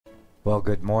Well,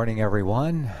 good morning,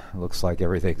 everyone. Looks like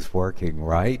everything's working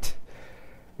right.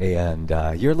 And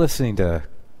you're listening to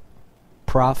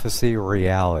Prophecy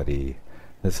Reality.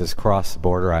 This is Cross the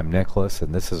Border. I'm Nicholas,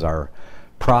 and this is our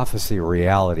Prophecy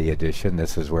Reality edition.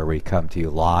 This is where we come to you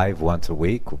live once a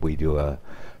week. We do a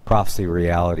Prophecy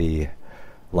Reality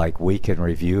like week in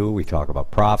review. We talk about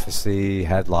prophecy,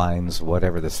 headlines,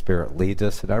 whatever the Spirit leads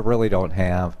us. And I really don't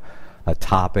have a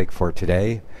topic for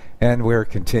today. And we're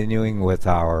continuing with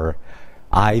our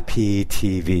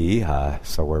IPTV,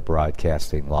 so we're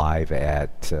broadcasting live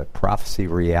at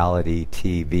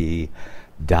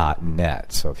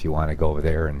prophecyrealitytv.net. So if you want to go over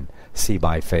there and see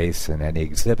my face and any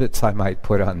exhibits I might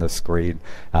put on the screen,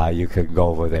 you can go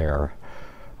over there.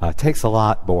 It takes a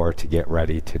lot more to get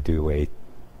ready to do a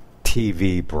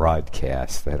TV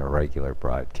broadcast than a regular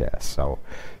broadcast, so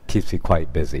it keeps me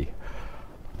quite busy.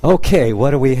 Okay,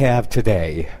 what do we have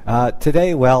today?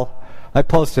 Today, well, I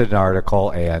posted an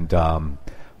article, and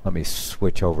let me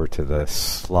switch over to the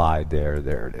slide there.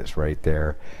 There it is right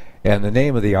there. And the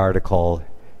name of the article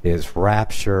is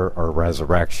Rapture or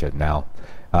Resurrection. Now,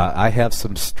 I have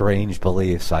some strange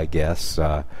beliefs, I guess,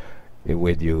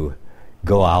 when you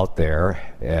go out there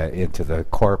into the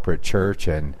corporate church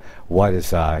and what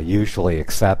is usually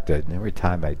accepted. And every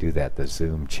time I do that, the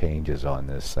zoom changes on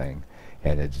this thing,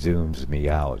 and it zooms me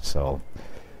out. So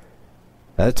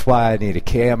that's why I need a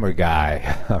camera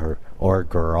guy or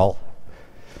girl.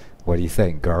 What do you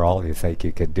think, girl? You think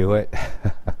you can do it?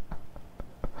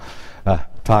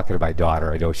 Talking to my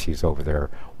daughter, I know she's over there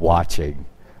watching,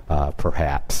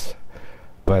 perhaps.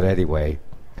 But anyway,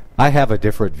 I have a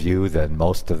different view than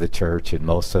most of the church and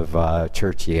most of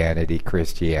churchianity,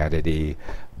 Christianity,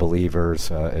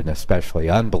 believers, and especially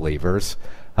unbelievers.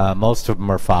 Most of them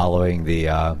are following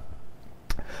the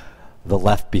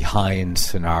Left Behind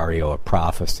scenario of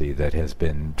prophecy that has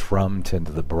been drummed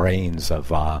into the brains of,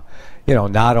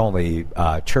 not only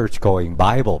church-going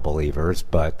Bible believers,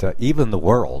 but even the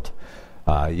world.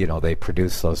 They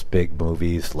produce those big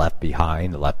movies, Left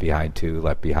Behind 2,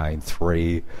 Left Behind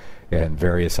 3, and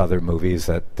various other movies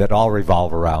that all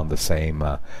revolve around the same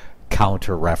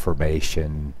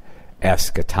counter-Reformation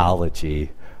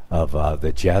eschatology of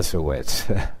the Jesuits.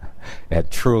 And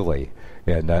truly,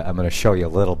 and I'm going to show you a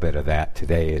little bit of that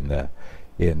today in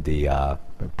the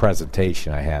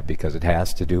presentation I have, because it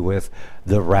has to do with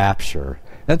the rapture,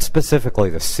 and specifically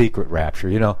the secret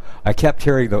rapture. I kept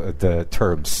hearing the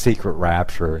term secret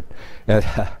rapture, and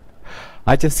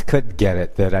I just couldn't get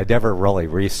it. That I never really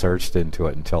researched into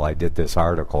it until I did this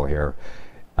article here,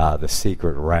 the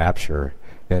secret rapture.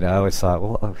 And I always thought,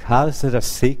 well, how is it a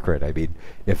secret? I mean,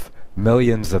 if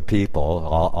millions of people,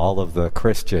 all of the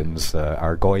Christians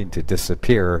are going to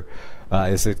disappear,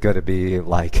 is it going to be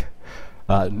like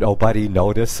nobody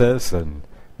notices? And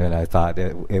I thought,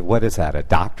 what is that, a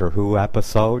Doctor Who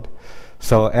episode?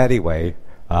 So anyway,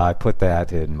 I put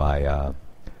that in my,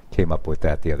 came up with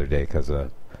that the other day because,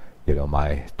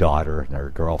 my daughter and her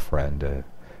girlfriend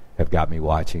have got me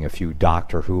watching a few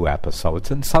Doctor Who episodes,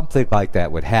 and something like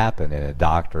that would happen in a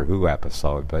Doctor Who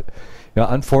episode. But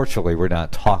unfortunately, we're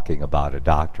not talking about a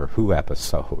Doctor Who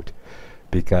episode,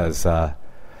 because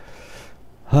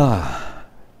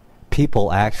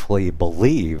people actually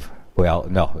believe. Well,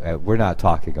 no, we're not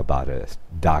talking about a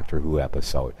Doctor Who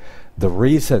episode. The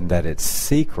reason that it's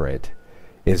secret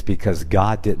is because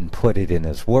God didn't put it in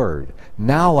His Word.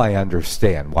 Now I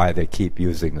understand why they keep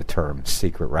using the term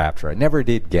secret rapture. I never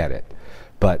did get it,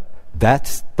 but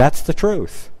that's the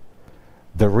truth.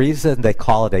 The reason they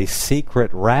call it a secret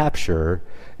rapture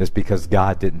is because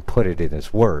God didn't put it in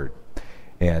His Word.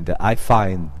 And I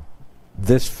find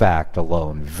this fact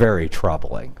alone very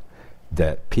troubling,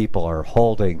 that people are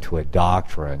holding to a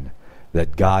doctrine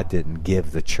that God didn't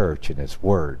give the church in His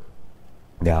Word.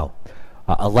 Now,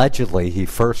 allegedly, He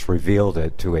first revealed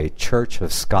it to a Church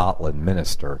of Scotland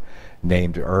minister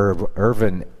named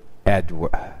Irving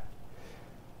Edward.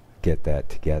 Get that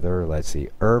together. Let's see.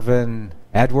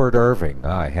 Edward Irving.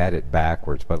 I had it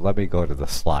backwards, but let me go to the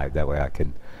slide. That way I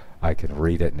can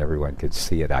read it and everyone can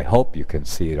see it. I hope you can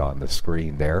see it on the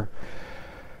screen there.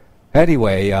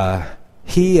 Anyway,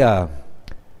 he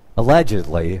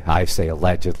allegedly, I say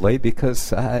allegedly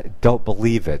because I don't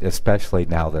believe it, especially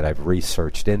now that I've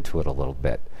researched into it a little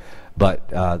bit. But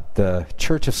the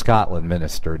Church of Scotland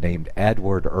minister named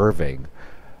Edward Irving,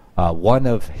 one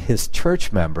of his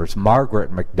church members, Margaret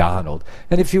MacDonald,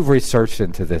 and if you've researched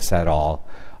into this at all,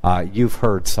 you've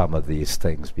heard some of these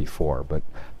things before, but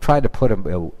try to put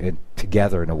them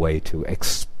together in a way to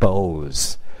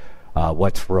expose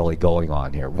what's really going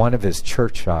on here. One of his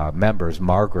church members,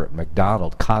 Margaret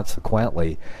MacDonald,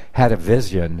 consequently had a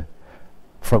vision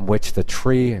from which the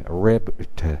tree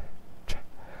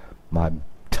I'm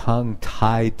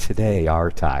tongue-tied today,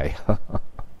 aren't I?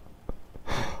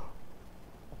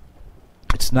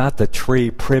 It's not the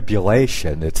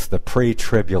tribulation, it's the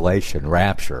pre-tribulation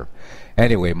rapture.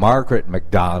 Anyway, Margaret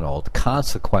MacDonald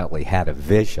consequently had a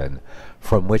vision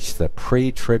from which the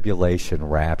pre-tribulation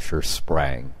rapture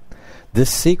sprang. This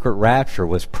secret rapture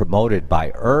was promoted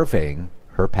by Irving,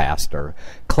 her pastor,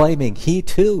 claiming he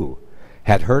too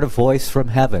had heard a voice from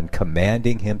heaven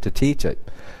commanding him to teach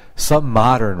it. Some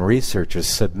modern researchers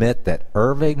submit that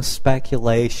Irving's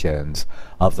speculations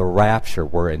of the rapture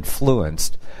were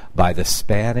influenced by the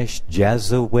Spanish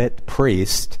Jesuit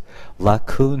priest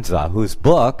Lacunza, whose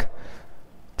book,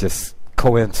 just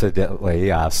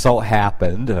coincidentally so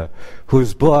happened,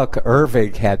 whose book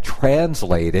Irving had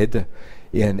translated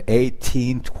in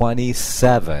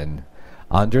 1827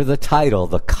 under the title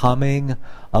The Coming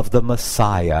of the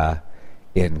Messiah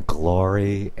in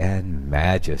Glory and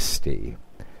Majesty.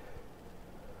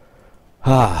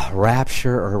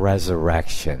 Rapture or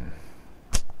resurrection.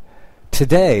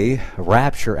 Today,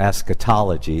 rapture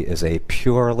eschatology is a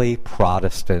purely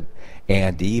Protestant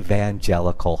and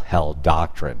evangelical held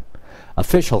doctrine.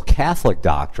 Official Catholic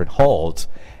doctrine holds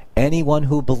anyone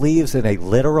who believes in a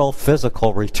literal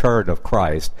physical return of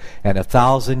Christ and a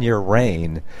 1,000-year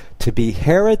reign to be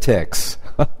heretics.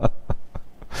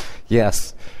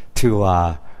 Yes,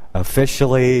 to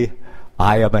officially,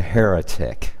 I am a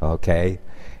heretic, okay?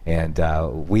 And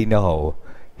we know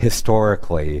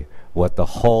historically what the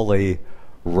Holy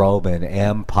Roman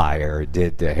Empire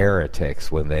did to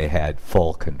heretics when they had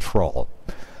full control.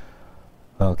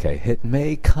 Okay, it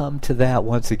may come to that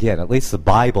once again. At least the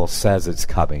Bible says it's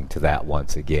coming to that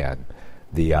once again.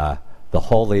 The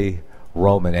Holy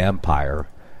Roman Empire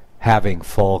having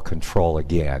full control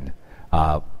again.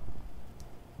 The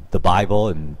Bible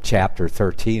in chapter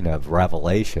 13 of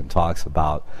Revelation talks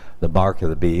about the mark of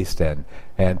the beast and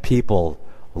people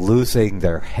losing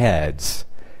their heads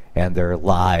and their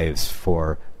lives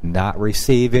for not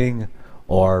receiving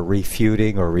or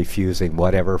refuting or refusing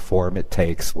whatever form it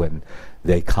takes when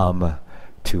they come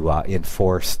to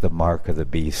enforce the mark of the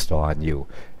beast on you.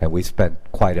 And we spent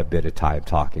quite a bit of time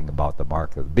talking about the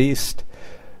mark of the beast,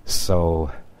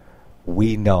 so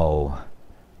we know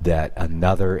that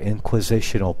another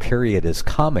inquisitional period is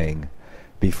coming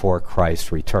before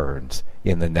Christ returns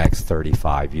in the next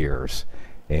 35 years.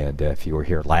 And if you were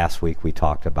here last week, we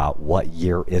talked about what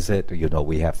year is it. You know,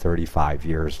 we have 35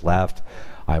 years left.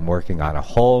 I'm working on a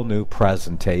whole new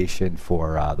presentation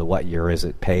for the What Year Is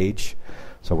It page.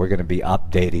 So we're going to be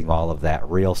updating all of that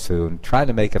real soon, trying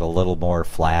to make it a little more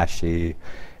flashy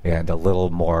and a little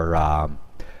more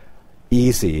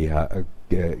easy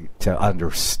to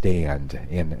understand.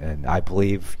 And I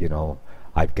believe, you know,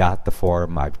 I've got the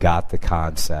form, I've got the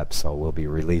concept, so we'll be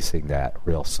releasing that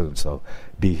real soon. So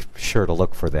be sure to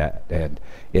look for that. And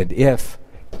if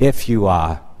you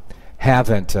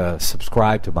haven't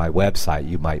subscribed to my website,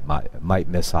 you might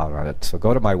miss out on it. So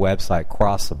go to my website,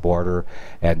 Cross the Border,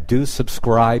 and do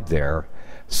subscribe there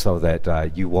so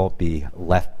that you won't be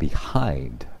left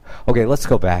behind. Okay, let's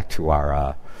go back to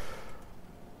our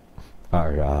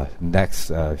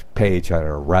next page on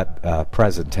our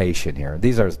presentation here.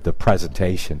 These are the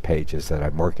presentation pages that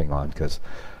I'm working on because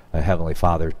Heavenly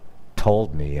Father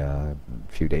told me a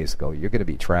few days ago, you're going to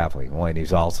be traveling. Well, and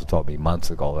he's also told me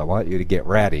months ago, I want you to get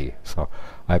ready. So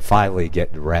I finally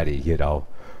get ready, you know,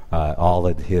 all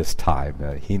in his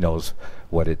time. He knows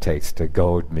what it takes to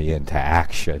goad me into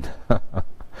action.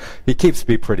 He keeps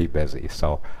me pretty busy,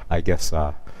 so I guess,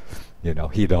 you know,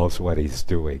 he knows what he's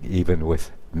doing, even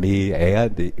with me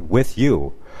and with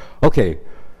you. Okay,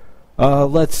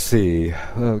 let's see.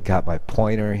 Got my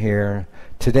pointer here.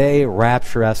 Today,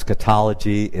 rapture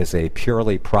eschatology is a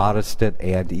purely Protestant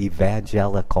and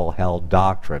evangelical held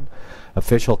doctrine.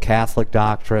 Official Catholic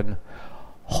doctrine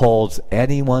holds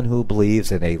anyone who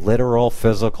believes in a literal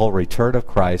physical return of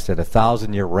Christ and a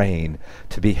 1,000-year reign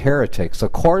to be heretics,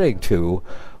 according to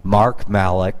Mark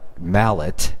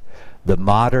Mallet, the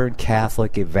modern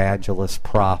Catholic evangelist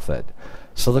prophet.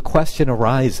 So the question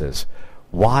arises,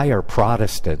 why are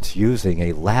Protestants using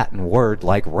a Latin word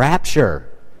like rapture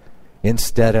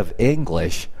instead of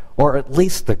English, or at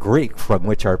least the Greek from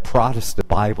which our Protestant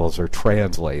Bibles are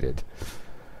translated?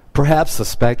 Perhaps the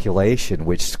speculation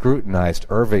which scrutinized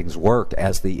Irving's work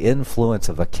as the influence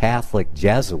of a Catholic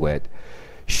Jesuit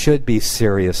should be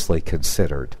seriously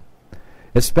considered,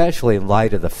 especially in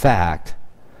light of the fact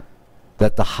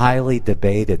that the highly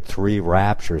debated three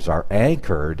raptures are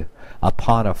anchored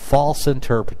upon a false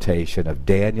interpretation of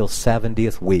Daniel's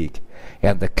 70th week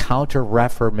and the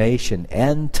counter-Reformation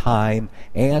end-time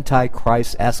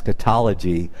Antichrist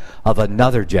eschatology of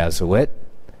another Jesuit,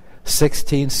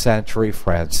 16th century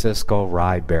Francisco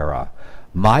Ribera.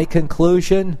 My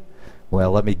conclusion,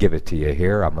 well, let me give it to you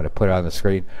here. I'm going to put it on the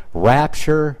screen.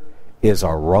 Rapture is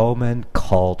a Roman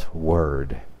cult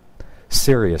word.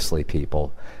 Seriously,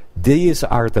 people. These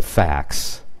are the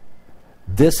facts.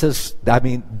 This is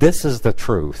the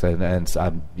truth, and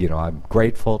I'm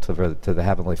grateful to the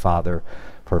Heavenly Father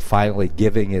for finally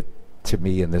giving it to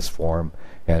me in this form,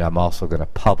 and I'm also going to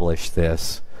publish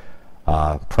this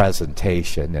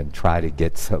presentation and try to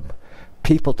get some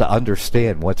people to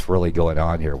understand what's really going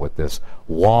on here with this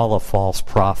wall of false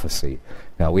prophecy.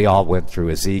 Now, we all went through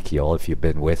Ezekiel. If you've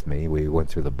been with me, we went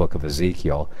through the book of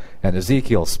Ezekiel, and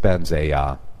Ezekiel spends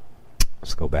a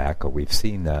let's go back. We've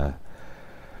seen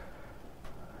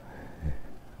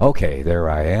okay, there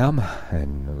I am,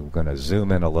 and I'm going to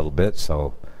zoom in a little bit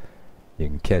so you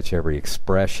can catch every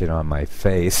expression on my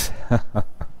face.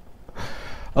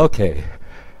 Okay.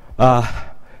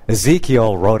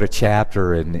 Ezekiel wrote a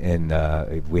chapter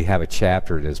we have a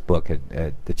chapter in his book,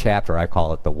 and the chapter, I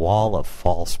call it the Wall of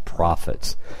False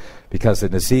Prophets, because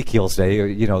in Ezekiel's day,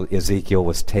 Ezekiel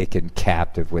was taken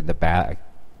captive when the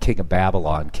king of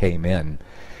Babylon came in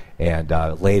and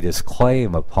laid his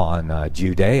claim upon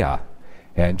Judea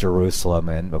and Jerusalem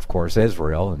and, of course,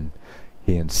 Israel, and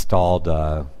he installed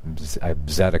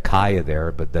Zedekiah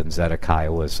there, but then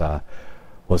Zedekiah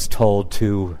was told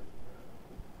to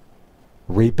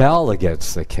rebel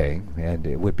against the king, and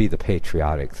it would be the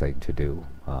patriotic thing to do.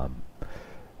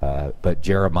 But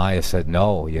Jeremiah said,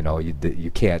 no,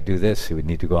 you can't do this. You would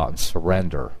need to go out and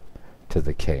surrender to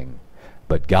the king.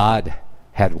 But God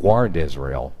had warned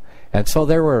Israel, and so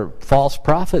there were false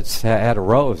prophets had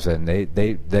arose, and they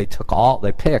nitpicked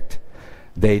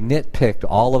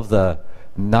all of the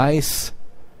nice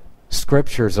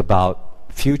scriptures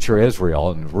about future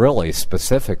Israel, and really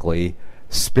specifically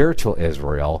spiritual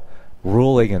Israel,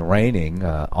 ruling and reigning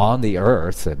on the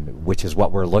earth, and which is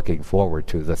what we're looking forward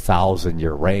to, the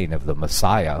 1,000-year reign of the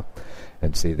Messiah.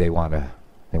 And see, they want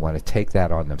to take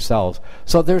that on themselves.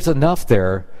 So there's enough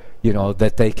there,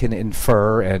 that they can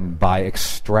infer and by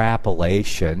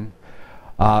extrapolation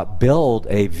build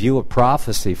a view of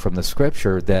prophecy from the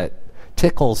Scripture that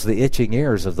tickles the itching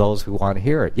ears of those who want to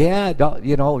hear it. Yeah,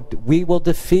 we will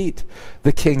defeat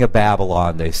the king of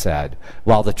Babylon, they said.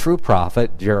 While the true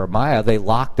prophet, Jeremiah, they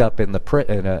locked up in a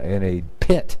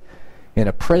pit, in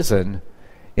a prison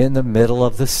in the middle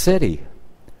of the city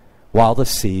while the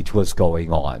siege was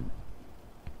going on.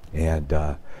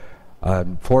 And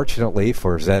unfortunately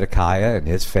for Zedekiah and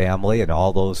his family and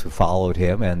all those who followed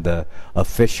him and the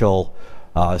official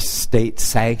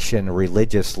state-sanctioned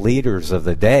religious leaders of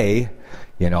the day,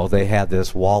 they had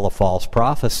this wall of false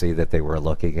prophecy that they were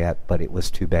looking at, but it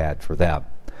was too bad for them.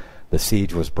 The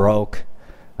siege was broke.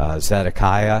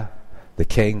 Zedekiah, the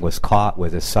king, was caught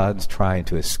with his sons trying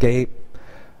to escape.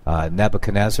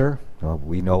 Nebuchadnezzar,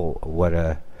 we know what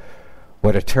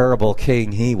a terrible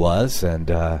king he was,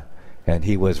 and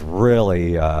he was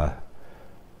really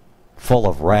full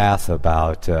of wrath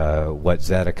about what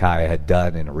Zedekiah had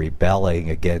done in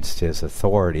rebelling against his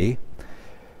authority.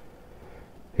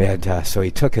 And so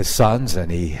he took his sons and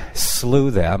he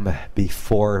slew them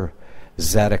before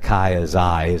Zedekiah's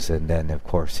eyes, and then, of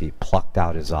course, he plucked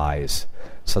out his eyes.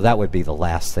 So that would be the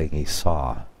last thing he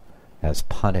saw as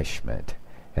punishment,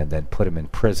 and then put him in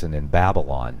prison in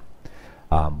Babylon.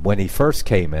 When he first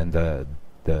came in, the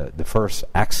first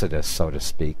exodus, so to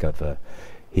speak,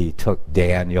 he took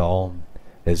Daniel,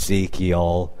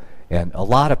 Ezekiel, and a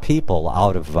lot of people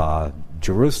out of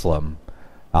Jerusalem,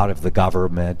 out of the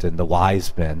government and the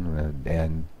wise men,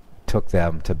 and took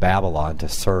them to Babylon to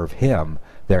serve him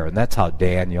there. And that's how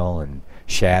Daniel and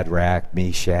Shadrach,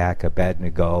 Meshach,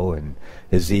 Abednego, and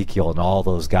Ezekiel and all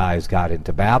those guys got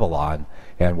into Babylon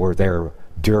and were there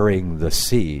during the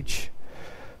siege.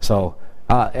 So,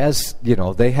 as you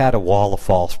know, they had a wall of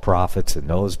false prophets in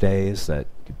those days that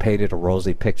painted a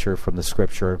rosy picture from the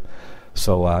Scripture.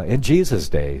 So in Jesus'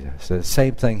 day, the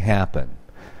same thing happened.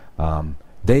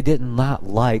 They did not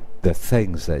like the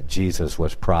things that Jesus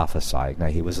was prophesying. Now,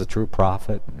 he was a true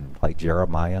prophet, like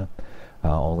Jeremiah,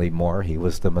 only more. He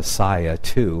was the Messiah,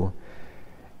 too.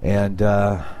 And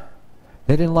they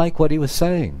didn't like what he was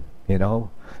saying,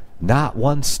 Not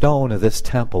one stone of this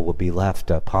temple will be left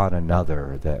upon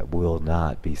another that will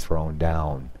not be thrown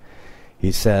down.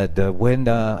 He said,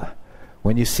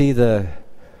 when you see the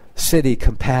city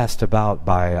compassed about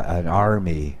by an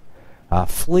army,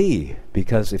 flee,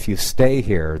 because if you stay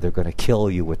here, they're going to kill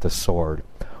you with the sword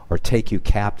or take you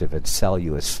captive and sell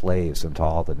you as slaves into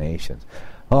all the nations.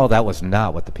 Oh, that was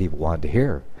not what the people wanted to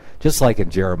hear. Just like in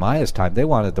Jeremiah's time, they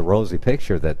wanted the rosy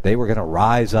picture that they were going to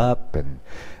rise up and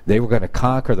they were going to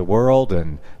conquer the world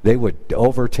and they would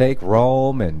overtake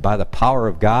Rome, and by the power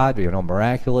of God,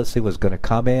 miraculously was going to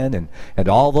come in, and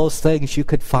all those things you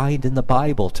could find in the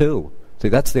Bible too. See,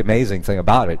 that's the amazing thing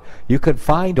about it. You can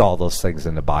find all those things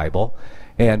in the Bible,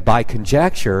 and by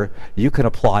conjecture, you can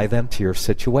apply them to your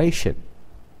situation.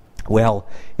 Well,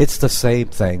 it's the same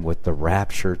thing with the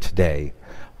rapture today.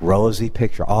 Rosy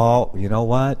picture. Oh, you know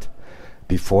what?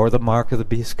 Before the mark of the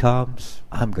beast comes,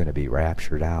 I'm going to be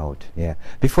raptured out. Yeah.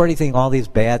 Before anything, all these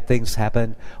bad things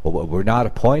happen, we're not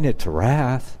appointed to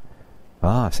wrath.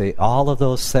 See, all of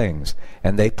those things.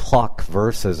 And they pluck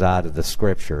verses out of the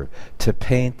Scripture to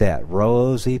paint that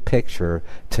rosy picture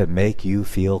to make you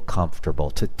feel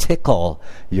comfortable, to tickle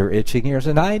your itching ears.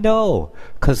 And I know,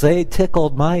 because they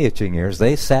tickled my itching ears.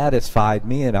 They satisfied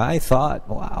me, and I thought,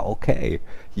 wow, okay,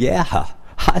 yeah,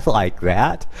 I like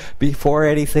that. Before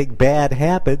anything bad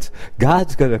happens,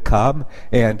 God's going to come,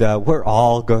 and we're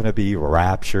all going to be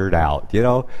raptured out.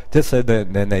 Just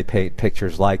and then they paint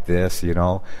pictures like this.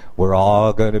 We're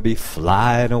all going to be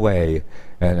flying away,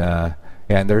 and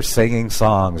they're singing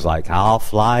songs like "I'll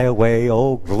fly away,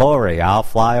 oh glory, I'll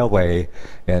fly away,"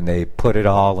 and they put it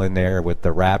all in there with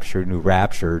the New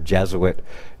Rapture,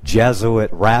 Jesuit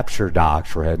rapture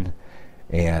doctrine.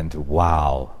 And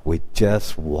wow, we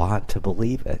just want to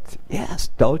believe it. Yes,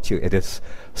 don't you? It is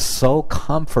so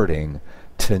comforting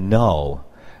to know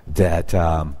that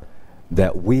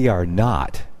that we are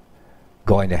not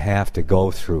going to have to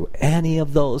go through any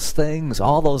of those things,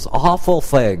 all those awful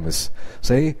things.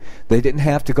 See, they didn't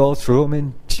have to go through them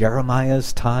in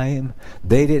Jeremiah's time.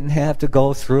 They didn't have to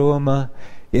go through them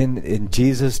in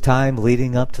Jesus' time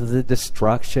leading up to the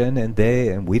destruction,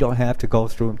 and we don't have to go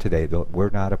through them today. We're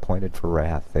not appointed for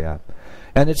wrath. Yeah.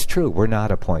 And it's true, we're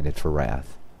not appointed for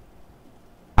wrath.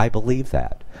 I believe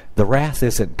that. The wrath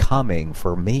isn't coming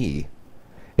for me.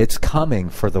 It's coming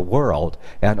for the world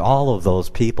and all of those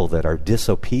people that are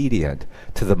disobedient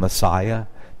to the Messiah,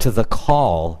 to the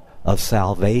call of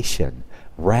salvation.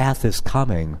 Wrath is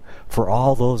coming for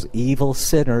all those evil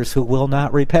sinners who will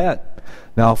not repent.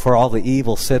 Now, for all the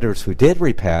evil sinners who did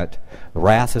repent,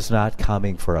 wrath is not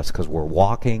coming for us because we're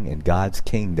walking in God's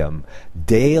kingdom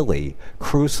daily,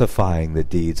 crucifying the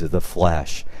deeds of the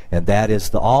flesh. And that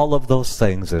is all of those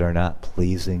things that are not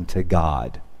pleasing to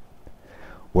God.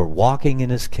 We're walking in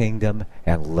His kingdom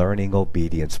and learning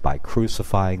obedience by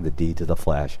crucifying the deeds of the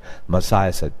flesh.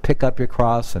 Messiah said, pick up your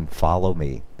cross and follow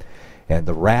me. And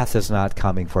the wrath is not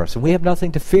coming for us. And we have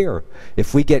nothing to fear.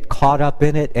 If we get caught up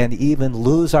in it and even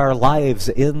lose our lives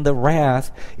in the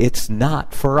wrath, it's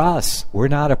not for us. We're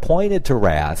not appointed to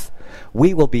wrath.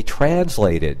 We will be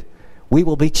translated. We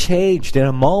will be changed in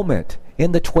a moment,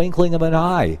 in the twinkling of an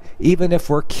eye. Even if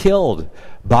we're killed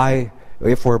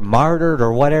if we're martyred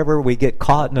or whatever, we get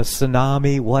caught in a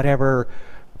tsunami, whatever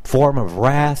form of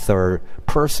wrath or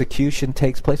persecution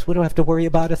takes place, we don't have to worry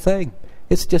about a thing.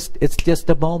 It's just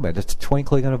a moment. It's a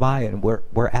twinkling of an eye, and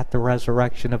we're at the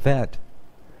resurrection event.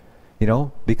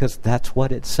 Because that's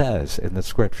what it says in the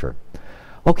Scripture.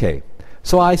 Okay,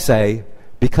 so I say,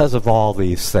 because of all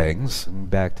these things,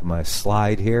 back to my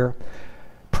slide here,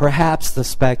 perhaps the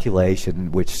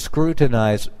speculation which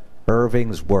scrutinized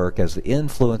Irving's work as the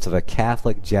influence of a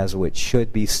Catholic Jesuit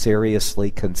should be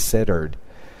seriously considered.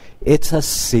 It's a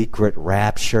secret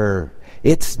rapture.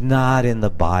 It's not in the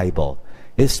Bible.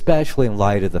 Especially in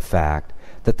light of the fact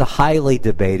that the highly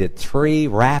debated three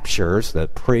raptures, the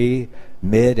pre,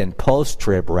 mid, and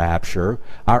post-trib rapture,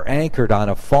 are anchored on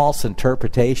a false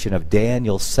interpretation of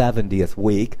Daniel's 70th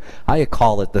week. I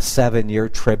call it the 7-year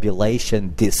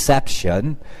tribulation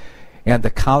deception, and the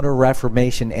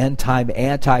Counter-Reformation end-time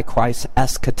Antichrist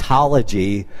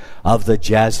eschatology of the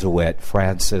Jesuit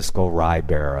Francisco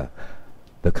Ribera.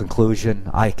 The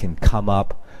conclusion, I can come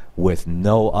up with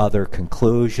no other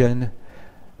conclusion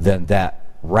than that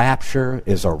rapture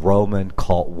is a Roman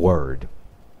cult word.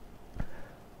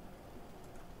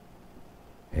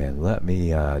 And let me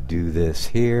do this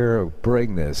here,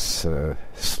 bring this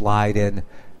slide in.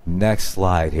 Next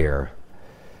slide here.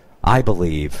 I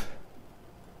believe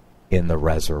in the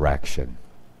resurrection.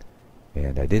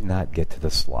 And I did not get to the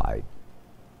slide.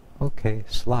 Okay,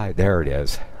 slide. There it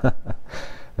is.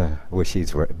 Wish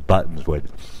these buttons would...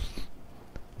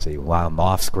 See, while I'm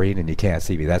off screen and you can't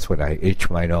see me, that's when I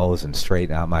itch my nose and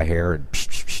straighten out my hair and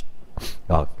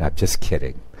oh, I'm just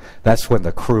kidding. That's when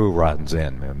the crew runs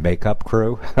in. Makeup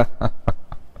crew?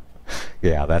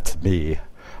 Yeah, that's me.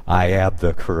 I am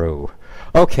the crew.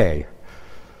 Okay.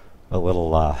 A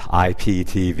little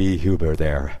IPTV humor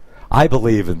there. I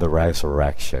believe in the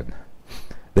resurrection.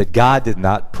 that God did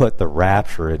not put the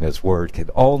rapture in his word can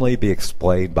only be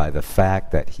explained by the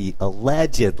fact that he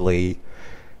allegedly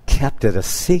kept it a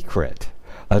secret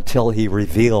until he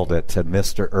revealed it to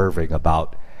Mr. Irving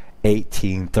about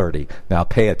 1830. Now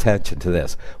pay attention to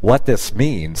this. What this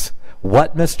means,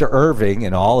 what Mr. Irving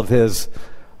and all of his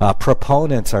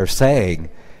proponents are saying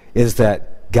is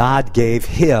that God gave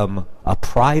him a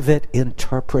private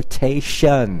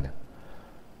interpretation.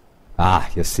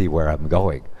 You see where I'm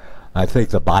going. I think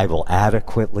the Bible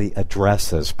adequately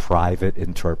addresses private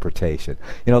interpretation.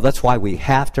 That's why we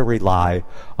have to rely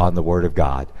on the Word of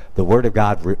God. The Word of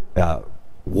God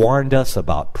warned us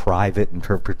about private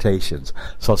interpretations.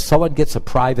 So if someone gets a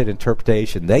private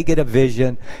interpretation, they get a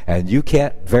vision, and you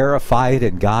can't verify it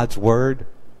in God's Word,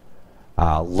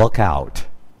 look out.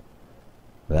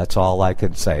 That's all I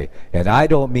can say. And I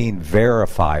don't mean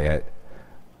verify it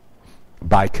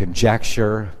by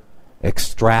conjecture,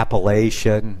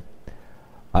 extrapolation,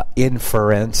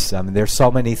 inference. I mean, there's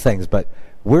so many things, but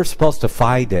we're supposed to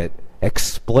find it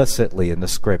explicitly in the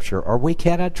Scripture, or we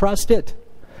cannot trust it.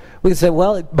 We can say,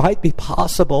 well, it might be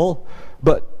possible,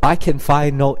 but I can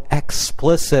find no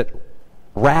explicit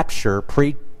rapture,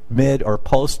 mid, or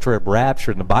post-trib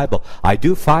rapture in the Bible. I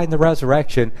do find the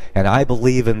resurrection, and I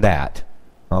believe in that.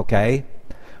 Okay?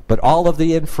 But all of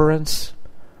the inference,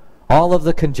 all of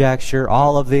the conjecture,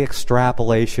 all of the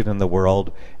extrapolation in the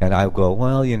world, and I go,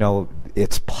 well,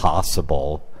 it's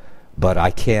possible, but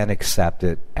I can't accept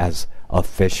it as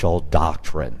official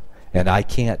doctrine. And I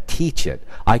can't teach it.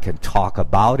 I can talk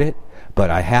about it, but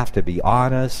I have to be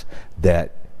honest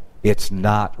that it's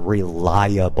not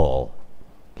reliable.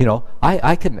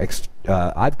 I can.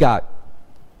 I've got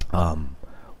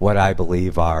what I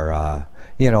believe are.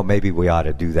 Maybe we ought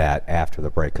to do that after the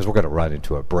break, because we're going to run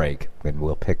into a break, and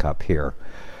we'll pick up here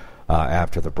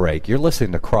after the break. You're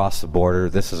listening to Cross the Border.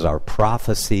 This is our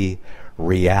Prophecy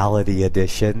Reality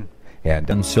Edition.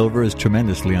 And silver is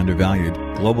tremendously undervalued.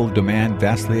 Global demand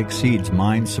vastly exceeds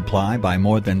mine supply by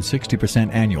more than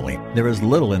 60% annually. There is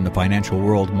little in the financial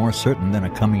world more certain than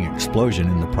a coming explosion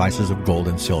in the prices of gold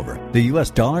and silver. The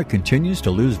U.S. dollar continues to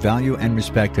lose value and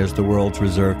respect as the world's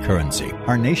reserve currency.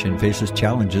 Our nation faces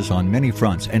challenges on many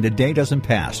fronts, and a day doesn't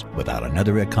pass without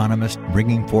another economist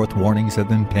bringing forth warnings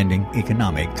of impending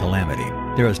economic calamity.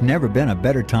 There has never been a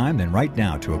better time than right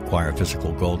now to acquire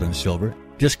physical gold and silver.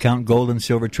 Discount Gold and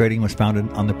Silver Trading was founded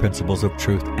on the principles of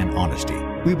truth and honesty.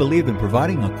 We believe in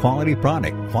providing a quality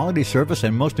product, quality service,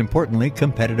 and most importantly,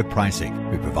 competitive pricing.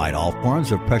 We provide all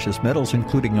forms of precious metals,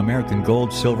 including American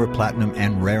gold, silver, platinum,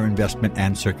 and rare investment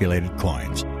and circulated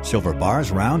coins. Silver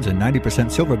bars, rounds, and 90%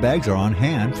 silver bags are on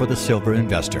hand for the silver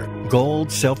investor.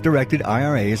 Gold self-directed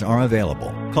IRAs are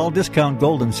available. Call Discount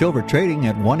Gold and Silver Trading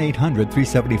at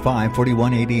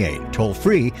 1-800-375-4188. Toll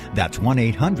free, that's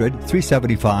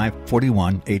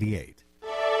 1-800-375-4188.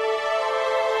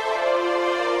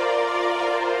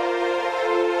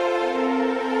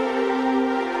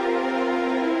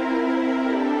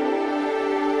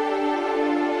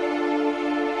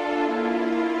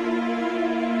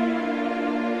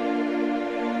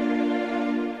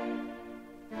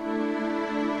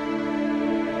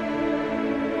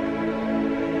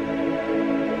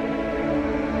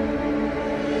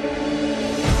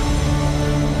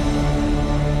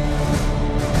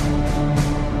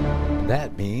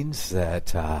 That means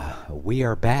that we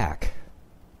are back.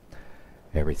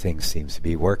 Everything seems to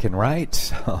be working right.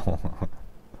 So,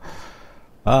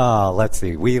 let's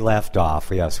see. We left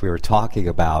off. Yes, we were talking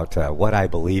about what I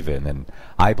believe in, and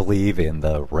I believe in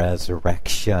the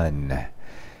resurrection.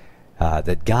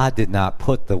 That God did not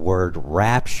put the word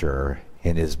rapture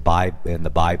in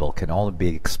the Bible can only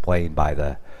be explained by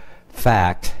the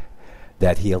fact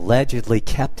that he allegedly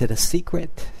kept it a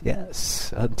secret,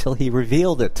 yes, until he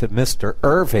revealed it to Mr.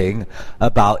 Irving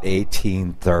about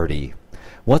 1830.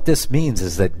 What this means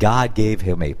is that God gave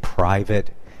him a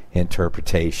private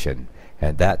interpretation,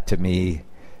 and that to me,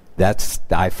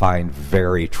 I find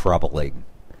very troubling.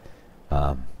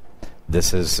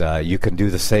 This is, you can do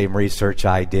the same research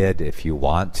I did if you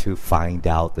want to find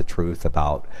out the truth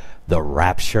about the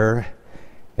rapture,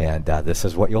 and this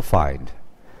is what you'll find.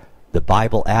 The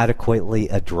Bible adequately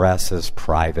addresses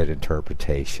private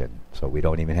interpretation, so we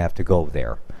don't even have to go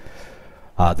there.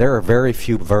 There are very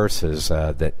few verses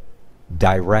that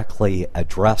directly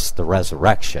address the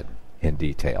resurrection in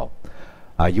detail.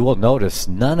 You will notice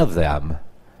none of them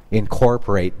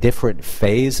incorporate different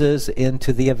phases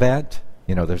into the event.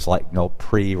 There's like no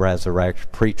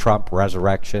pre-Trump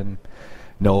resurrection,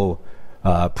 no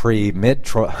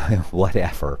pre-mid-Trump,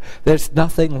 whatever. There's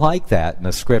nothing like that in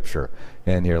the Scripture.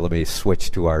 And here, let me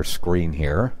switch to our screen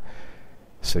here.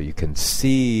 so you can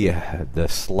see the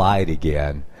slide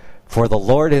again. For the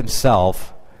Lord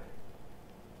himself,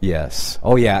 yes.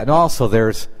 Oh yeah, and also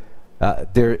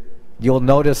you'll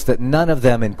notice that none of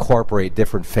them incorporate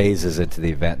different phases into the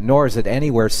event, nor is it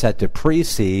anywhere said to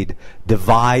precede,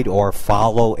 divide, or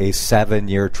follow a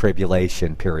 7-year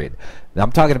tribulation period. Now,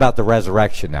 I'm talking about the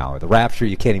resurrection now. The rapture,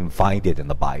 you can't even find it in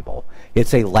the Bible.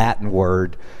 It's a Latin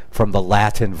word from the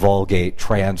Latin Vulgate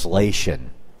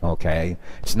translation, okay?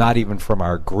 It's not even from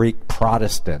our Greek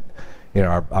Protestant,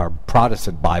 our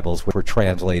Protestant Bibles, which were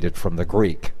translated from the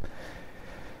Greek.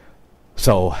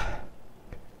 So,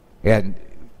 and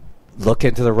look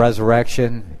into the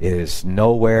resurrection. It is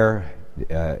nowhere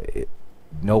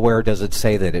does it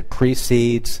say that it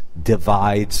precedes,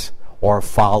 divides, or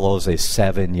follows a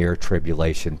 7-year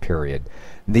tribulation period.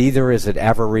 Neither is it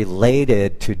ever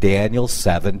related to Daniel's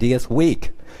 70th week.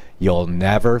 You'll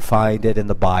never find it in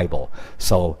the Bible.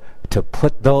 So to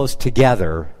put those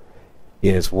together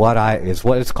is what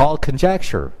is called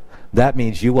conjecture. That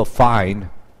means you will find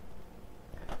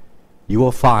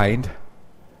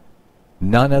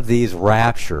none of these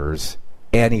raptures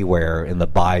anywhere in the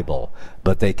Bible,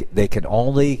 but they can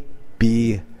only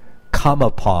be come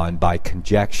upon by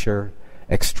conjecture,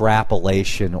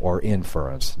 extrapolation, or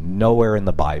inference. Nowhere in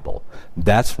the Bible.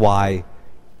 That's why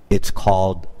it's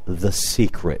called the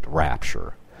secret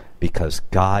rapture, because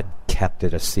God kept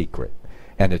it a secret.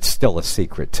 And it's still a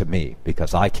secret to me,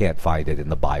 because I can't find it in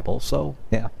the Bible. So,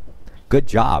 yeah, good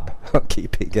job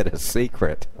keeping it a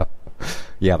secret.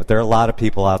 Yeah, but there are a lot of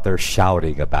people out there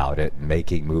shouting about it and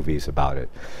making movies about it.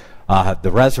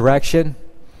 The resurrection,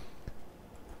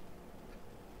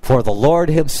 for the Lord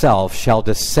himself shall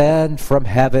descend from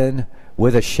heaven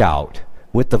with a shout,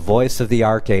 with the voice of the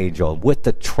archangel, with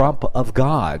the trump of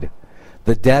God.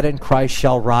 The dead in Christ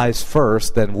shall rise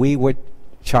first, then we which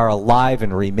are alive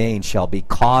and remain shall be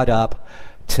caught up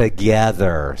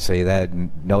together. See that?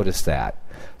 Notice that.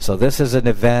 So this is an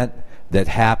event that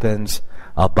happens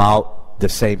about the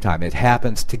same time. It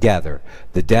happens together.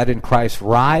 The dead in Christ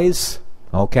rise,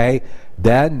 okay?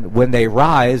 Then when they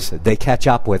rise, they catch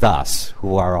up with us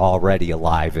who are already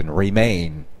alive and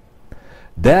remain.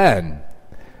 Then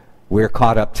we're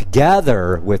caught up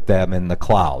together with them in the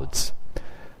clouds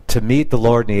to meet the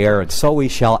Lord in the air, and so we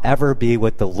shall ever be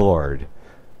with the Lord.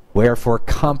 Wherefore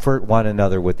comfort one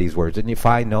another with these words. And you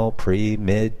find no pre,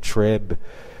 mid-trib,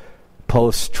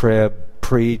 post-trib,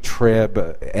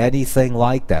 pre-trib, anything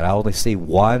like that. I only see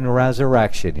one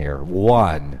resurrection here.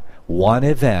 One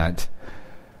event.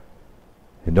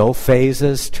 No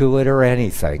phases to it or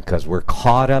anything, because we're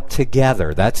caught up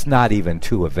together. That's not even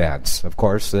 2 events. Of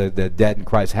course, the dead in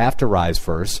Christ have to rise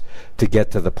first to get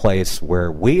to the place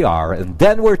where we are, and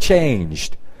then we're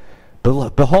changed.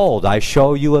 Behold, I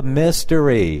show you a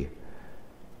mystery.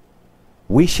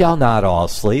 We shall not all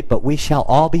sleep, but we shall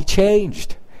all be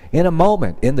changed in a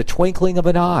moment, in the twinkling of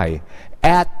an eye,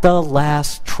 at the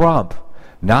last trump.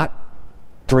 Not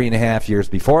 3.5 years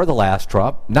before the last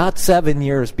trump, not 7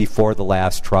 years before the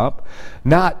last trump,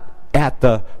 not at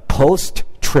the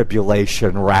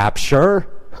post-tribulation rapture.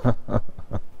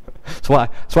 So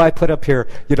I put up here,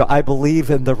 I believe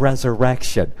in the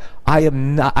resurrection.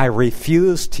 I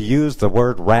refuse to use the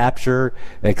word rapture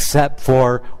except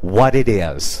for what it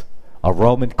is. A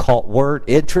Roman cult word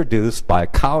introduced by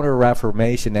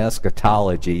Counter-Reformation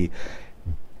eschatology,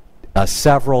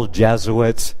 several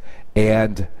Jesuits,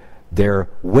 and their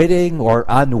witting or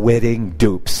unwitting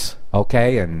dupes.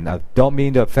 Okay? And I don't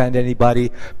mean to offend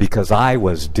anybody, because I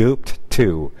was duped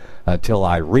too until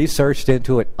I researched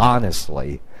into it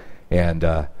honestly. And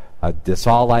this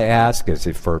all I ask is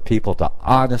for people to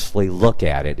honestly look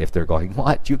at it. If they're going,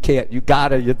 what? You can't, you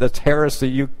gotta, that's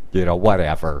heresy,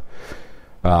 whatever.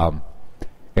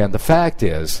 And the fact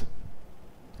is,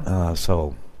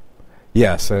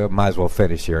 yes, I might as well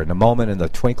finish here. In a moment, in the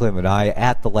twinkling of an eye,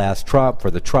 at the last trump,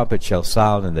 for the trumpet shall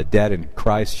sound, and the dead in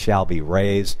Christ shall be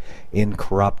raised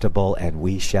incorruptible, and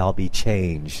we shall be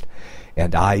changed.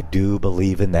 And I do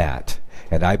believe in that.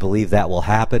 And I believe that will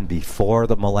happen before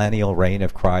the millennial reign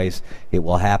of Christ. It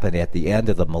will happen at the end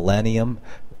of the millennium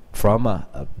from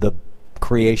the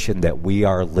creation that we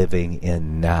are living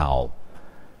in now.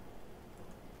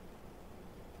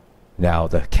 Now,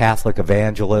 the Catholic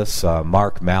evangelist,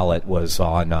 Mark Mallet, was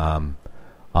on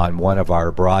one of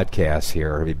our broadcasts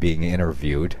here, being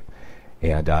interviewed,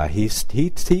 and he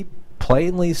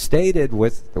plainly stated,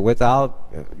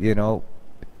 without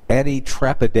any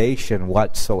trepidation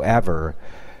whatsoever,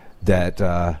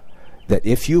 that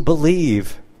if you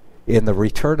believe in the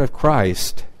return of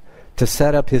Christ to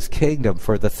set up His kingdom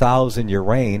for the 1,000-year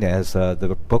reign, as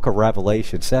the Book of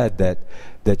Revelation said,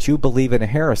 that you believe in a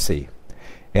heresy.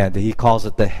 And he calls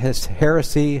it the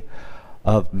heresy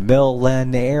of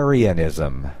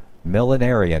millenarianism.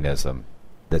 Millenarianism.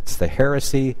 That's the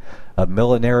heresy of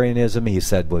millenarianism, he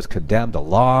said, was condemned a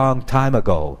long time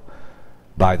ago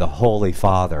by the Holy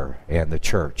Father and the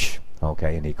Church.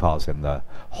 Okay, and he calls him the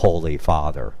Holy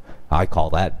Father. I call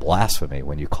that blasphemy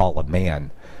when you call a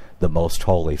man the Most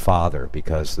Holy Father,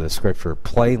 because the Scripture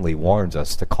plainly warns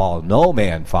us to call no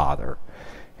man Father.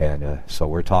 And so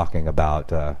we're talking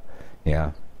about,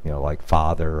 like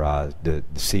Father. The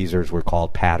Caesars were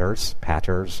called paters,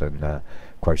 and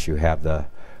of course you have the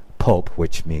Pope,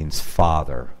 which means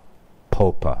Father,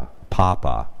 Popa,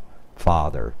 Papa,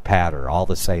 Father, Pater, all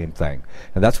the same thing.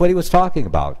 And that's what he was talking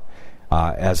about.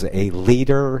 As a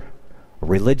leader, a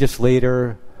religious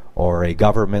leader, or a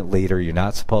government leader, you're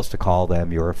not supposed to call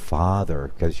them your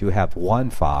Father, because you have one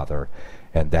Father,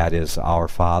 and that is our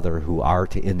Father who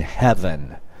art in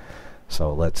heaven.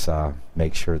 So let's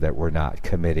make sure that we're not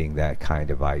committing that kind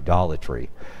of idolatry.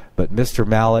 But Mr.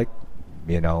 Malik,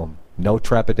 no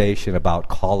trepidation about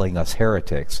calling us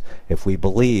heretics if we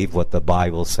believe what the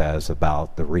Bible says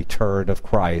about the return of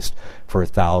Christ for a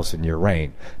 1,000-year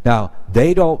reign. Now,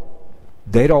 they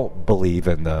don't believe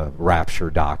in the rapture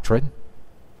doctrine.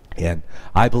 And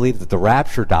I believe that the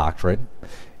rapture doctrine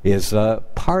is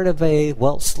part of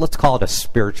let's call it a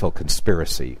spiritual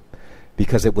conspiracy,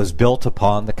 because it was built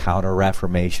upon the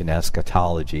Counter-Reformation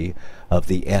eschatology of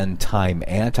the end-time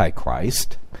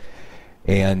Antichrist.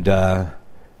 And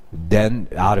then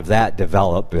out of that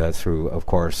developed through, of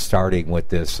course, starting with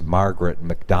this Margaret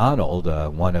MacDonald,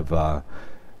 one of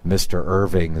Mr.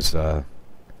 Irving's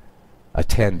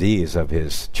attendees of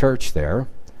his church there,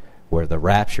 where the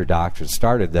rapture doctrine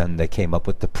started. Then they came up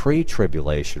with the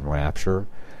pre-tribulation rapture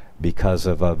because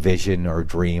of a vision or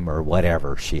dream or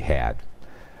whatever she had.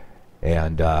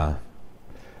 And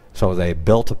so they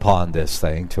built upon this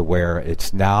thing to where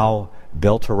it's now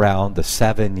built around the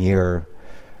 7-year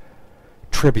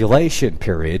tribulation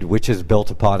period, which is built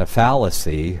upon a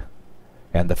fallacy.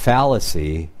 And the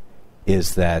fallacy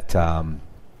is that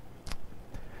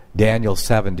Daniel's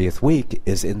 70th week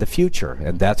is in the future,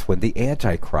 and that's when the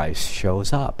Antichrist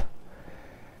shows up.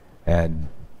 And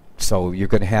so you're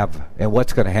going to have, and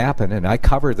what's going to happen, and I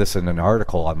cover this in an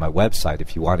article on my website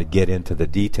if you want to get into the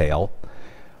detail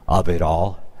of it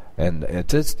all. And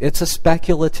it's a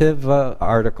speculative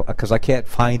article, because I can't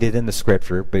find it in the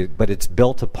Scripture, but it's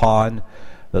built upon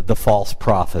the false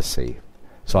prophecy.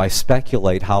 So I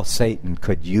speculate how Satan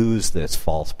could use this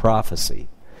false prophecy.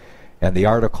 And the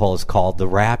article is called "The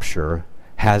Rapture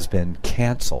Has Been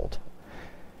Canceled."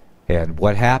 And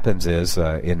what happens is,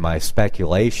 in my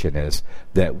speculation, is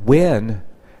that when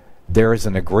there is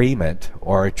an agreement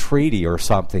or a treaty or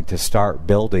something to start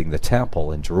building the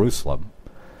temple in Jerusalem,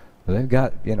 they've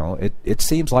got, it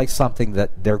seems like something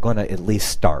that they're going to at least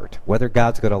start. Whether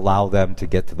God's going to allow them to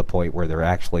get to the point where they're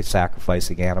actually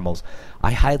sacrificing animals,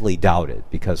 I highly doubt it,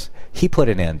 because he put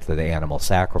an end to the animal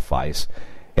sacrifice.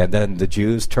 And then the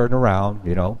Jews turned around,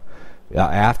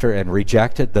 after and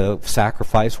rejected the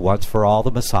sacrifice once for all,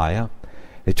 the Messiah.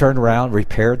 They turned around,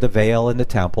 repaired the veil in the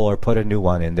temple, or put a new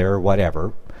one in there, or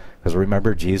whatever. Because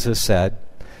remember, Jesus said,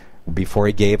 before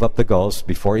he gave up the ghost,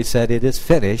 before he said it is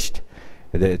finished,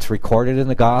 it's recorded in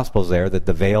the Gospels there that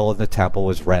the veil in the temple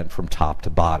was rent from top to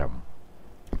bottom,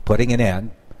 putting an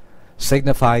end,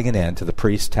 signifying an end to the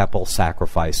priest-temple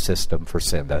sacrifice system for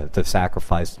sin. The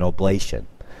sacrifice and oblation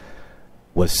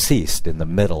was ceased in the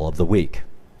middle of the week,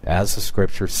 as the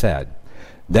Scripture said.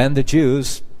 Then the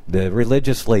Jews, the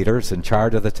religious leaders in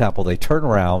charge of the temple, they turn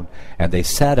around and they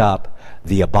set up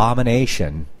the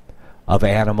abomination of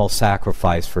animal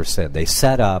sacrifice for sin. They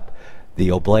set up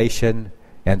the oblation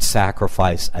and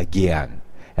sacrifice again.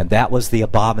 And that was the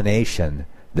abomination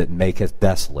that maketh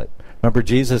desolate. Remember,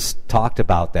 Jesus talked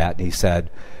about that, and he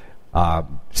said,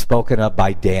 spoken of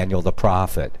by Daniel the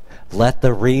prophet, let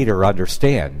the reader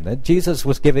understand. That Jesus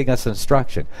was giving us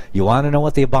instruction. You want to know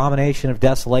what the abomination of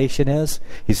desolation is?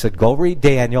 He said, go read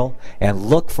Daniel and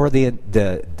look for the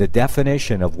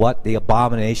definition of what the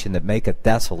abomination that maketh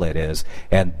desolate is,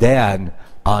 and then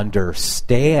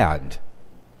understand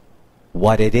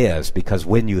what it is. Because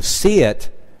when you see it,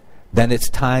 then it's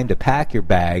time to pack your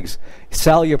bags,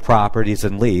 sell your properties,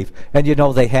 and leave. And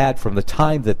they had, from the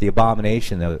time that the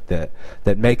abomination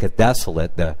that maketh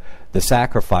desolate, the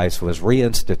sacrifice was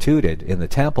reinstituted in the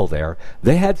temple there,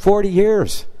 they had 40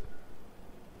 years.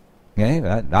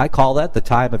 Okay? I call that the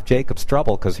time of Jacob's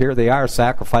trouble, because here they are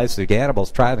sacrificing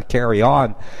animals, trying to carry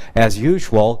on as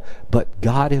usual, but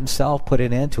God himself put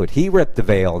an end to it. He ripped the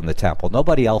veil in the temple.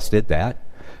 Nobody else did that.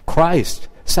 Christ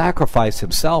sacrificed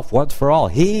himself once for all.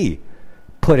 He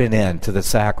put an end to the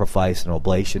sacrifice and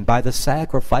oblation. By the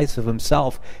sacrifice of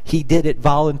himself, he did it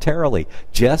voluntarily,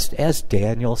 just as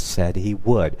Daniel said he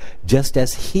would, just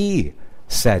as he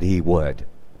said he would.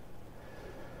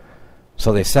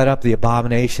 So they set up the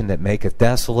abomination that maketh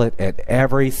desolate, and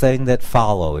everything that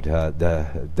followed.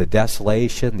 The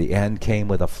desolation, the end came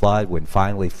with a flood, when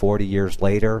finally 40 years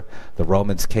later, the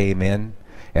Romans came in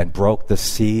and broke the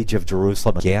siege of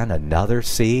Jerusalem again, another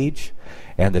siege,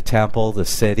 and the temple, the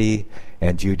city,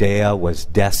 and Judea was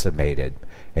decimated.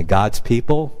 And God's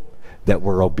people that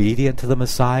were obedient to the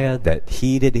Messiah, that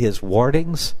heeded his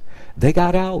warnings, they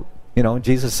got out.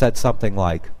 Jesus said something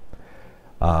like,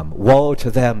 woe to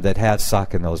them that have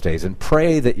suck in those days, and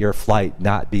pray that your flight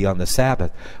not be on the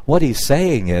Sabbath. What he's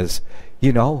saying is,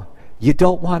 you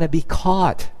don't want to be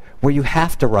caught where you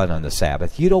have to run on the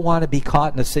Sabbath. You don't want to be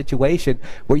caught in a situation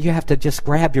where you have to just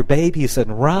grab your babies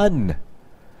and run.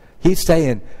 He's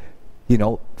saying,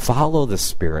 follow the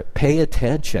Spirit, pay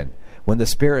attention. When the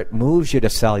Spirit moves you to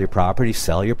sell your properties,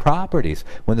 sell your properties.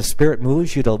 When the Spirit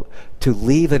moves you to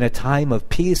leave in a time of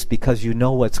peace because you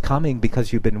know what's coming,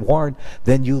 because you've been warned,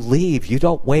 then you leave. You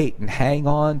don't wait and hang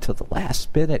on to the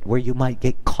last minute where you might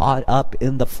get caught up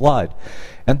in the flood.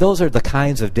 And those are the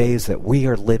kinds of days that we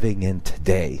are living in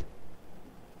today.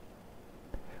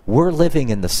 We're living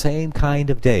in the same kind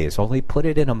of days, only put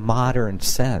it in a modern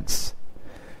sense.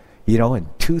 In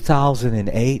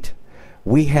 2008,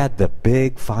 we had the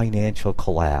big financial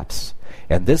collapse.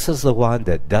 And this is the one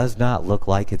that does not look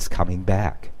like it's coming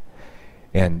back.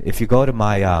 And if you go to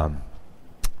my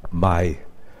my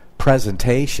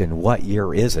presentation, What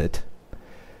Year Is It?,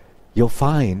 you'll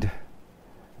find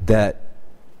that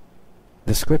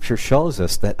the Scripture shows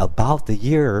us that about the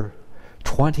year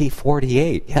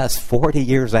 2048, yes, 40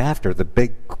 years after the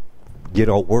big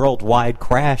worldwide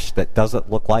crash that doesn't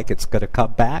look like it's going to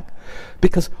come back.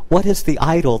 Because what is the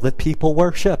idol that people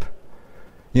worship?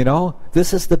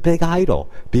 This is the big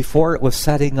idol. Before it was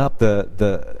setting up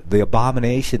the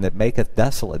abomination that maketh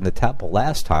desolate in the temple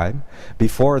last time,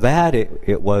 before that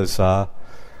it was,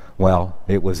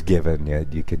 it was given.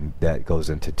 That goes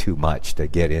into too much to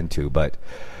get into, but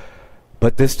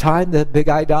this time the big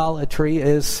idolatry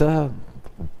is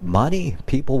money.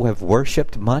 People have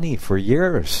worshipped money for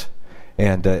years.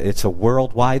 And it's a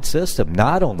worldwide system.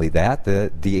 Not only that,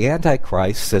 the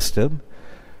Antichrist system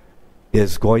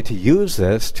is going to use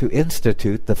this to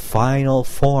institute the final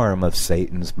form of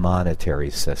Satan's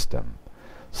monetary system.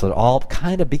 So it all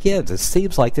kind of begins. It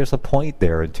seems like there's a point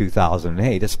there in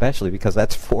 2008, especially because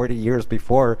that's 40 years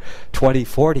before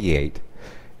 2048.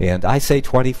 And I say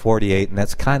 2048, and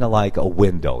that's kind of like a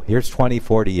window. Here's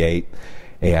 2048,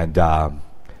 and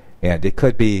it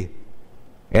could be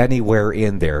anywhere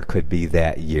in there, could be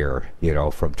that year,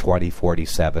 from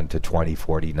 2047 to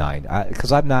 2049.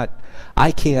 Because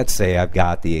I can't say I've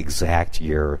got the exact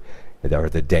year or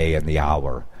the day and the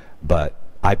hour, but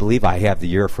I believe I have the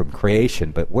year from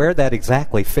creation. But where that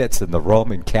exactly fits in the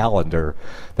Roman calendar,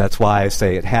 that's why I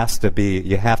say it has to be,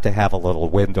 you have to have a little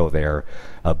window there,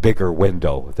 a bigger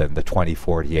window than the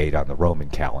 2048 on the Roman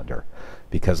calendar.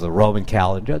 Because the Roman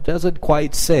calendar doesn't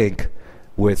quite sync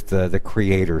with the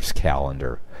Creator's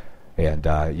calendar. And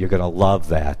you're going to love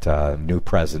that new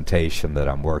presentation that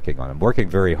I'm working on. I'm working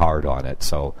very hard on it,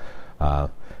 so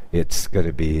it's going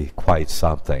to be quite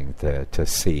something to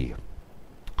see.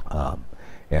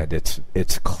 And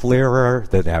it's clearer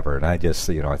than ever. And I just,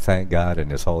 I thank God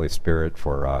and His Holy Spirit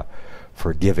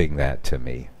for giving that to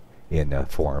me in a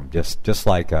form. Just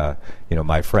like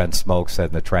my friend Smoke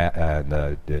said in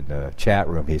the chat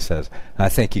room, he says, I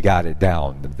think you got it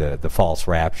down, the false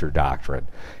rapture doctrine.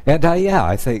 And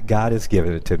I think God has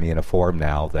given it to me in a form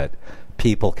now that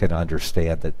people can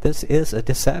understand that this is a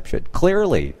deception.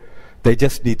 Clearly, they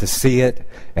just need to see it,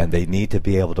 and they need to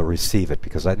be able to receive it,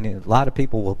 because a lot of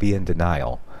people will be in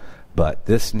denial. But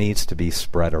this needs to be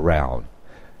spread around,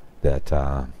 that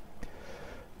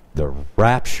the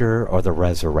rapture or the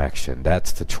resurrection,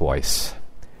 that's the choice.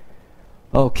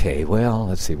 Okay, well,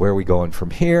 let's see, where are we going from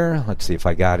here? Let's see if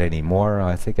I got any more.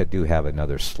 I think I do have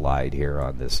another slide here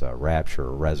on this rapture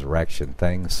or resurrection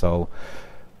thing, so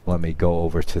let me go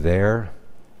over to there.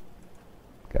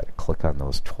 Got to click on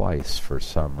those twice for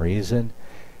some reason.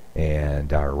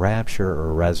 And our rapture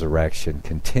or resurrection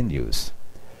continues.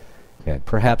 And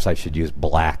perhaps I should use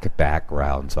black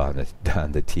backgrounds on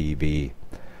the TV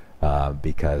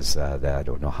because I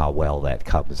don't know how well that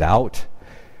comes out.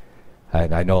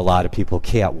 And I know a lot of people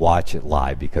can't watch it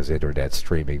live because internet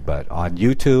streaming, but on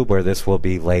YouTube, where this will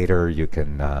be later, you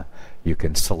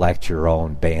can select your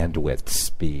own bandwidth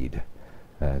speed.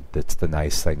 That's the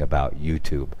nice thing about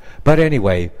YouTube. But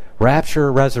anyway,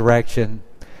 rapture, resurrection,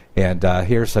 And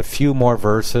here's a few more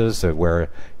verses where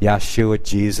Yeshua,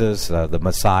 Jesus, the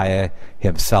Messiah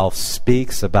himself,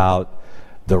 speaks about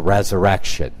the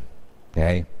resurrection.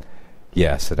 Okay?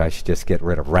 Yes, and I should just get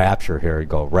rid of rapture here and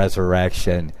go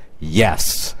resurrection,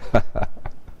 yes.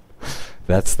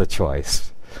 That's the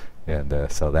choice. And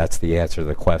so that's the answer to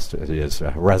the question is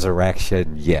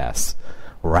resurrection, yes.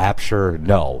 Rapture,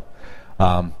 no.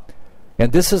 And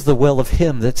this is the will of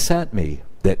him that sent me,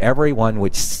 that everyone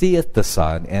which seeth the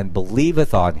Son and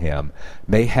believeth on him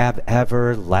may have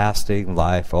everlasting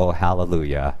life. Oh,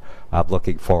 hallelujah. I'm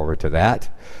looking forward to that.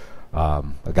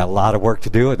 I've got a lot of work to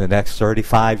do in the next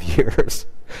 35 years.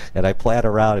 And I plan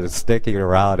around and sticking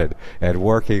around and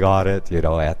working on it,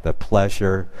 at the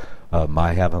pleasure of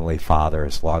my Heavenly Father,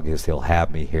 as long as he'll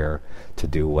have me here to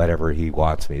do whatever he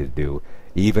wants me to do,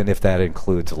 even if that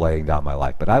includes laying down my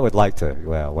life. But I would like to,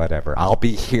 whatever. I'll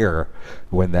be here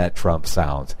when that trump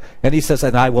sounds. And he says,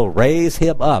 and I will raise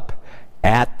him up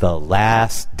at the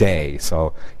last day.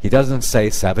 So he doesn't say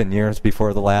 7 years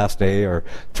before the last day or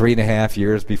 3.5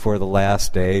 years before the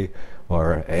last day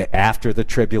or after the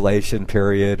tribulation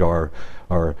period or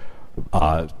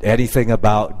anything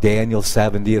about Daniel's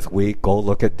 70th week. Go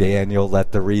look at Daniel,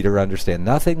 let the reader understand.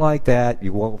 Nothing like that.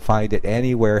 You won't find it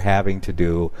anywhere having to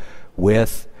do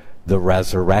with the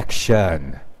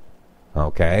resurrection.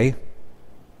 Okay?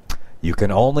 You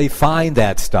can only find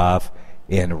that stuff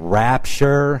in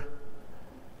rapture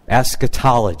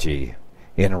eschatology,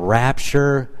 in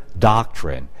rapture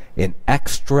doctrine, in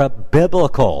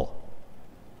extra-biblical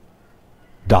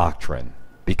doctrine.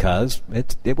 Because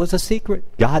it was a secret.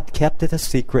 God kept it a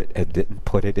secret and didn't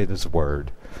put it in his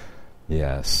word.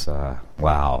 Yes,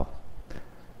 wow.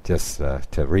 Just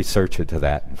to research into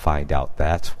that and find out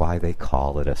that's why they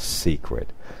call it a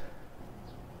secret.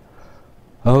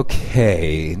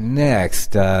 Okay,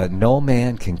 next. No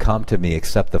man can come to me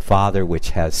except the Father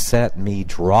which has sent me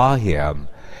draw him,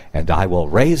 and I will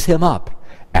raise him up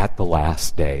at the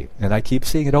last day. And I keep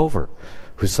seeing it over.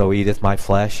 Whoso eateth my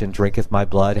flesh and drinketh my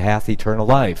blood hath eternal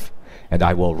life, and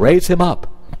I will raise him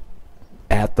up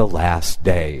at the last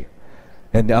day.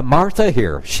 And Martha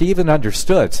here, she even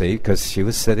understood, see, because she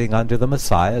was sitting under the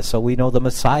Messiah, so we know the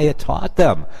Messiah taught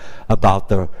them about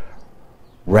the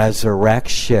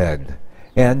resurrection.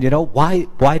 And, why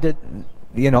did...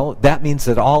 that means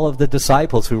that all of the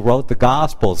disciples who wrote the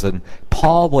Gospels, and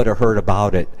Paul would have heard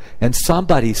about it, and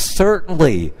somebody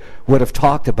certainly would have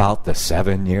talked about the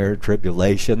 7-year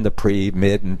tribulation, the pre,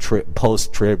 mid, and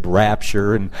post-trib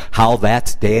rapture, and how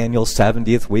that's Daniel's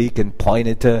 70th week, and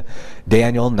pointed to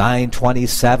Daniel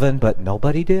 9:27, but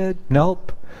nobody did.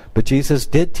 Nope. But Jesus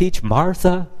did teach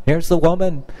Martha. Here's the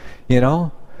woman,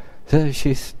 So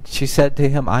she said to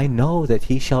him, I know that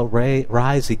he shall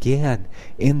rise again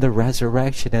in the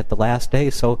resurrection at the last day.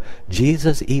 So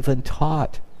Jesus even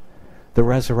taught the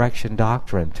resurrection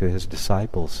doctrine to his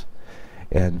disciples.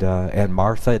 And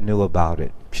Martha knew about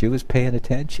it. She was paying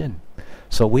attention.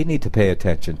 So we need to pay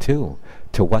attention, too,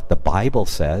 to what the Bible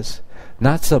says.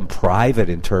 Not some private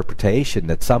interpretation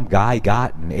that some guy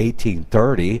got in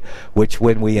 1830, which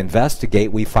when we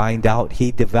investigate, we find out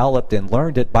he developed and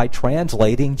learned it by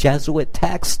translating Jesuit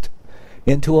text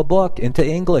into a book, into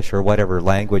English, or whatever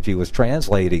language he was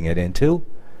translating it into.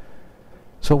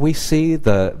 So we see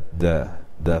the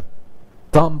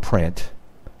thumbprint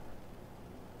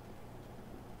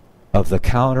of the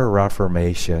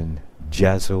Counter-Reformation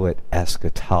Jesuit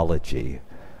eschatology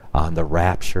on the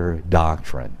rapture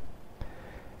doctrine.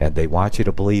 And they want you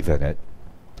to believe in it.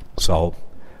 So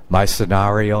my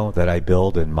scenario that I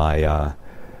build in my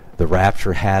the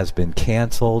rapture has been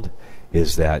canceled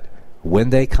is that when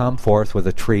they come forth with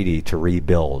a treaty to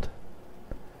rebuild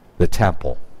the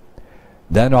temple,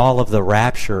 then all of the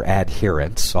rapture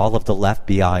adherents, all of the left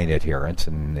behind adherents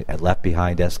and left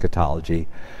behind eschatology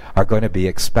are going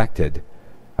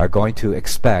to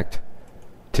expect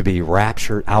to be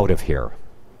raptured out of here.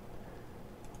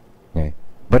 Okay?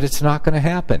 But it's not going to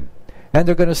happen. And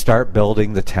they're going to start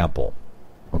building the temple.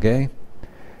 Okay?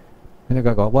 And they're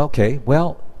going to go,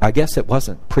 well, I guess it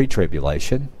wasn't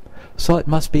pre-tribulation, so it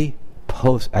must be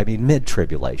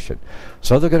mid-tribulation.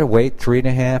 So they're going to wait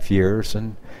 3.5 years,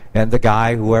 and the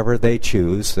guy, whoever they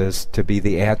choose, is to be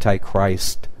the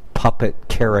Antichrist puppet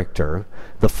character,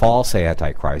 the false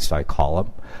Antichrist, I call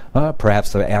him.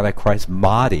 Perhaps the Antichrist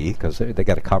Mahdi, because they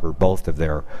got to cover both of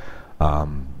their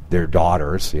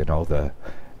daughters, the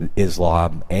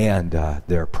Islam and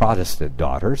their Protestant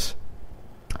daughters.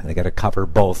 And they got to cover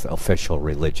both official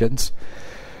religions.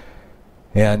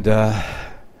 And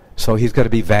so he's going to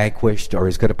be vanquished, or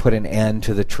he's going to put an end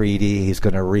to the treaty. He's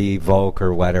going to revoke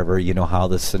or whatever. You know how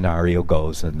the scenario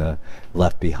goes in the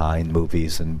Left Behind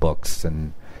movies and books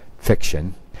and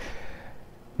fiction.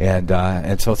 And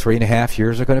so 3.5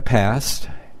 years are going to pass,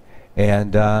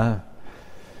 and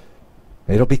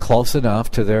it'll be close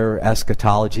enough to their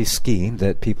eschatology scheme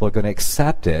that people are going to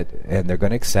accept it, and they're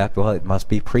going to accept, well, it must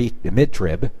be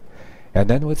mid-trib. And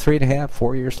then with 3.5,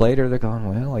 4 years later, they're going,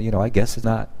 well, I guess it's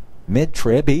not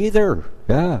mid-trib either.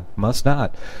 Yeah, must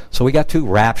not. So we got 2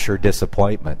 rapture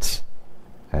disappointments.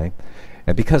 Okay?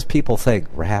 And because people think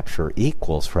rapture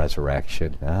equals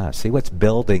resurrection, see what's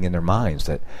building in their minds,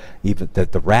 that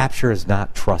the rapture is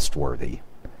not trustworthy.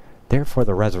 Therefore,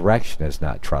 the resurrection is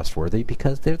not trustworthy,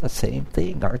 because they're the same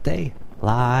thing, aren't they?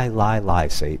 Lie, lie, lie,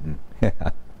 Satan.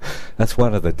 That's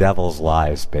one of the devil's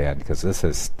lies, man, because this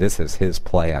is his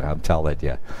plan. I'm telling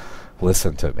you.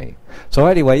 Listen to me. So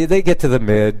anyway, they get to the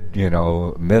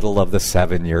middle of the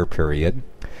 7-year period,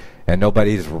 and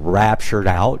nobody's raptured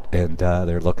out, and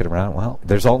they're looking around. Well,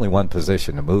 there's only one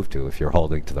position to move to if you're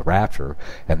holding to the rapture,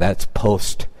 and that's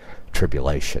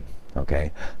post-tribulation.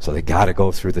 Okay? So they got to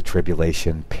go through the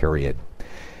tribulation period.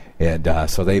 And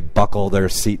so they buckle their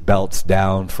seat belts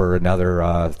down for another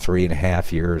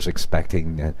 3.5 years,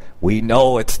 expecting, we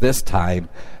know it's this time,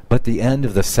 but the end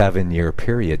of the 7-year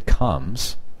period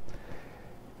comes,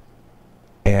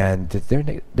 and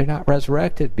they're not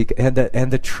resurrected, and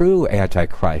the true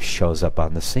Antichrist shows up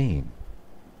on the scene.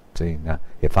 See, now,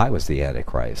 if I was the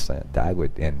Antichrist, I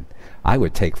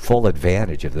would take full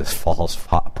advantage of this false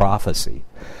prophecy.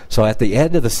 So at the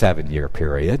end of the 7-year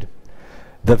period,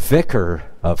 the vicar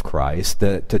of Christ,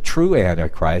 the true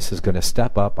Antichrist, is going to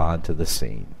step up onto the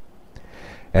scene,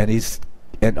 and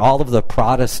all of the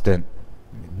Protestant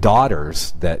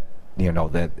daughters that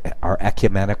are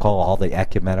ecumenical, all the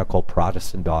ecumenical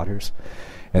Protestant daughters,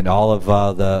 and all of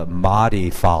the Mahdi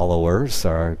followers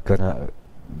are going to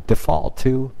default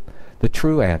to the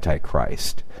true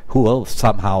Antichrist, who will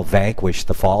somehow vanquish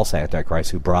the false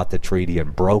Antichrist who brought the treaty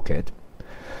and broke it.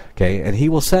 Okay, and he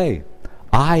will say,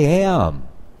 I am,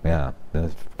 the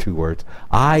 2 words,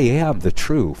 I am the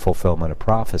true fulfillment of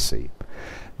prophecy.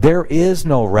 There is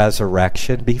no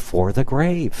resurrection before the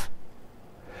grave.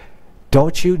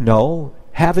 Don't you know?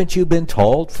 Haven't you been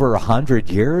told for 100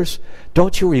 years?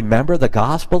 Don't you remember the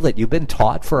gospel that you've been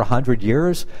taught for 100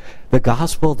 years? The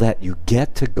gospel that you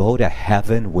get to go to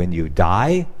heaven when you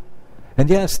die? And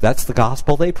yes, that's the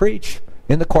gospel they preach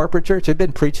in the corporate church. They've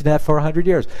been preaching that for 100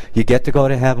 years. You get to go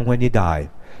to heaven when you die.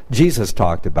 Jesus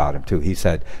talked about him too. He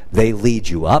said, they lead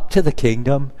you up to the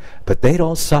kingdom, but they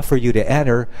don't suffer you to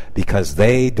enter because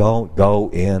they don't go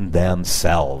in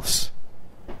themselves.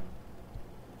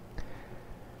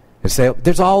 And say,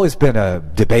 there's always been a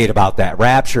debate about that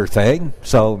rapture thing.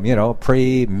 So,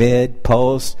 pre, mid,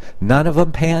 post, none of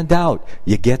them panned out.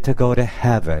 You get to go to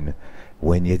heaven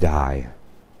when you die.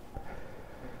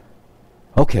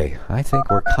 Okay, I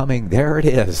think we're coming. There it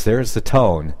is. There's the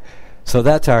tone. So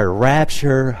that's our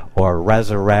rapture or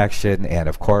resurrection. And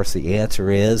of course, the answer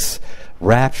is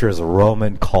rapture is a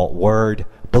Roman cult word.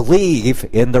 Believe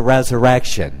in the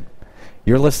resurrection.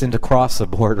 You're listening to Cross the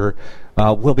Border.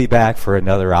 We'll be back for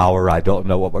another hour. I don't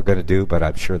know what we're going to do, but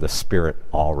I'm sure the Spirit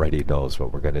already knows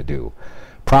what we're going to do.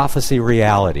 Prophecy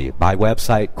Reality. My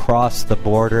website,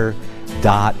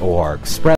 crosstheborder.org. Spread